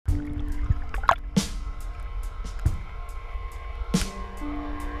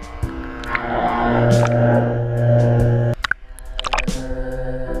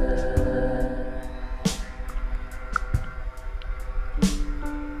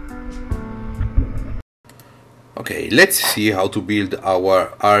Okay, let's see how to build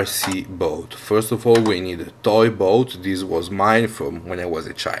our RC boat. First of all, we need a toy boat. This was mine from when I was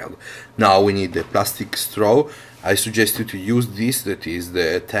a child. Now we need a plastic straw. I suggest you to use this, that is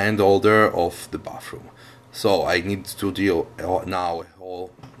the tent holder of the bathroom. So I need to drill now a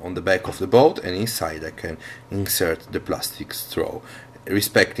hole on the back of the boat, and inside I can insert the plastic straw,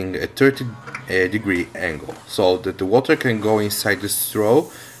 respecting a 30-degree angle, so that the water can go inside the straw,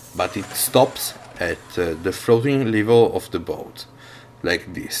 but it stops at the floating level of the boat,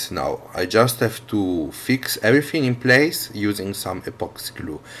 like this. Now I just have to fix everything in place using some epoxy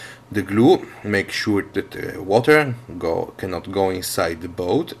glue. The glue makes sure that water cannot go inside the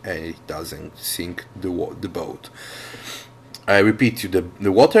boat and it doesn't sink the boat. I repeat you,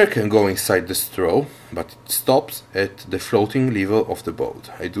 the water can go inside the straw, but it stops at the floating level of the boat.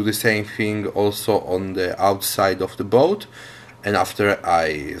 I do the same thing also on the outside of the boat, and after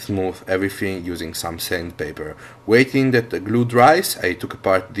I smooth everything using some sandpaper. Waiting that the glue dries, I took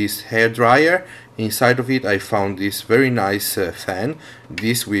apart this hair dryer. Inside of it I found this very nice fan.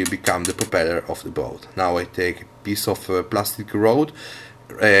 This will become the propeller of the boat. Now I take a piece of plastic rod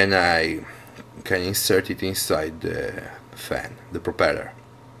and I can insert it inside the fan, the propeller,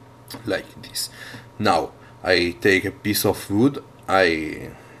 like this. Now I take a piece of wood,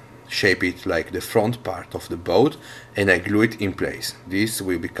 I shape it like the front part of the boat, and I glue it in place. This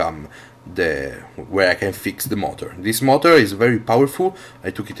will become where I can fix the motor. This motor is very powerful.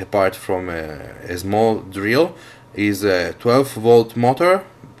 I took it apart from a small drill. It's a 12-volt motor,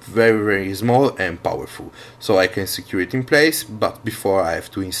 very small and powerful, so I can secure it in place, but before I have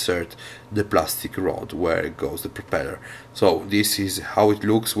to insert the plastic rod where goes the propeller. So this is how it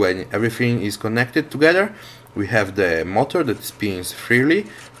looks when everything is connected together. We have the motor that spins freely,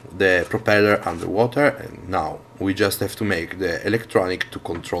 the propeller underwater, and now we just have to make the electronic to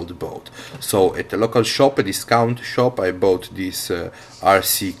control the boat. So at a local shop, a discount shop, I bought this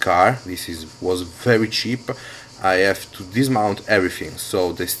RC car. This was very cheap. I have to dismount everything,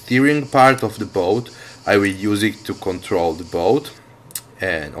 so the steering part of the boat, I will use it to control the boat,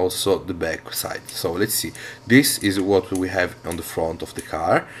 and also the back side. So let's see, this is what we have on the front of the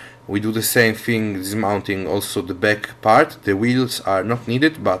car. We do the same thing, dismounting also the back part. The wheels are not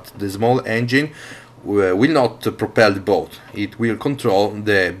needed, but the small engine will not propel the boat. It will control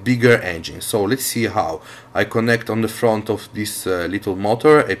the bigger engine. So let's see how. I connect on the front of this little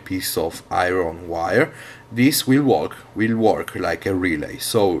motor a piece of iron wire. This will work like a relay.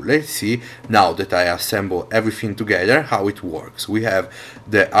 So let's see, now that I assemble everything together, how it works. We have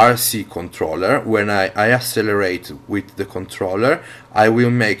the RC controller. When I accelerate with the controller, I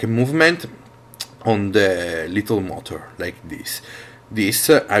will make a movement on the little motor like this. This,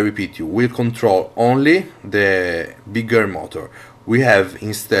 I repeat you, will control only the bigger motor. We have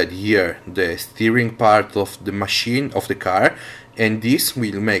instead here the steering part of the machine, of the car, and this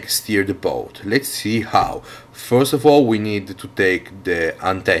will steer the boat. Let's see how. First of all, we need to take the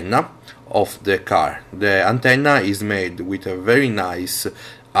antenna of the car. The antenna is made with a very nice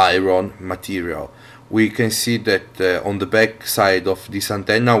iron material. We can see that on the back side of this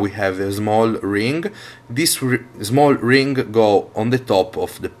antenna we have a small ring. This small ring goes on the top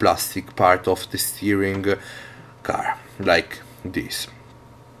of the plastic part of the steering car, like this.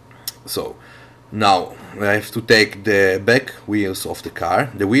 So now I have to take the back wheels of the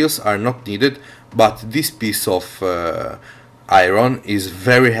car. The wheels are not needed, but this piece of iron is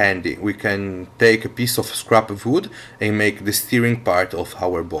very handy. We can take a piece of scrap wood and make the steering part of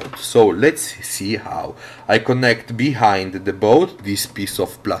our boat. So let's see how. I connect behind the boat this piece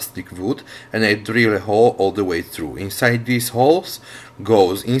of plastic wood and I drill a hole all the way through. Inside these holes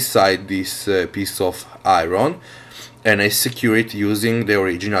goes inside this piece of iron, and I secure it using the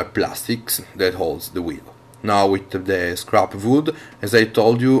original plastics that holds the wheel. Now with the scrap wood, as I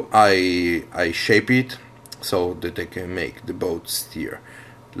told you, I shape it so that I can make the boat steer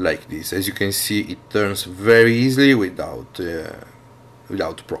like this. As you can see, it turns very easily without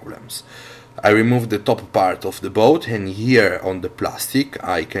problems. I remove the top part of the boat, and here on the plastic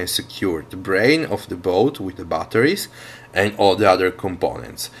I can secure the brain of the boat with the batteries and all the other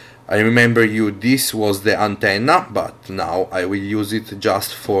components. I remember you, this was the antenna, but now I will use it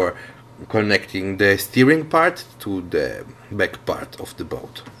just for connecting the steering part to the back part of the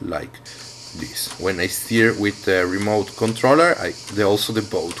boat, like this. When I steer with the remote controller, also the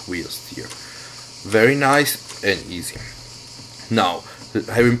boat will steer. Very nice and easy. Now,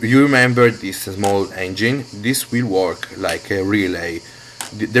 you remember this small engine? This will work like a relay.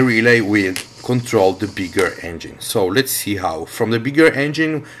 the relay will control the bigger engine. So let's see how. From the bigger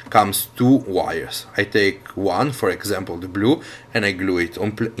engine comes two wires. I take one, for example the blue, and I glue it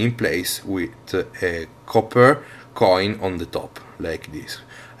in place with a copper coin on the top, like this.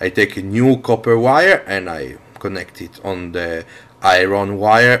 I take a new copper wire and I connect it on the iron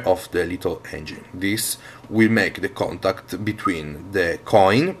wire of the little engine. This will make the contact between the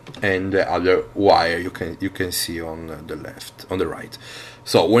coin and the other wire you can see on the left, on the right.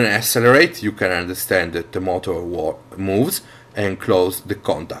 So when I accelerate, you can understand that the motor moves and close the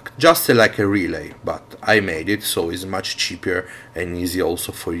contact, just like a relay, but I made it so it's much cheaper and easy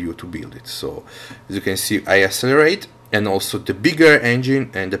also for you to build it. So as you can see, I accelerate, and also the bigger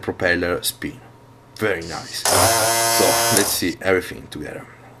engine and the propeller spin. Very nice. So let's see everything together.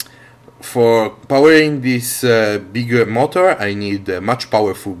 For powering this bigger motor, I need a much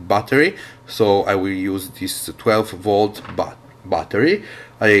powerful battery, so I will use this 12-volt battery.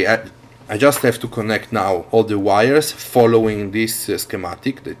 I just have to connect now all the wires following this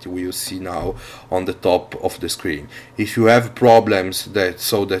schematic that you will see now on the top of the screen. If you have problems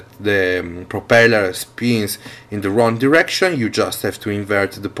so that the propeller spins in the wrong direction, you just have to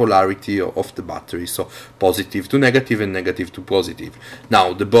invert the polarity of the battery, so positive to negative and negative to positive.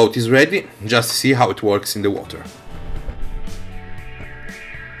 Now the boat is ready, just see how it works in the water.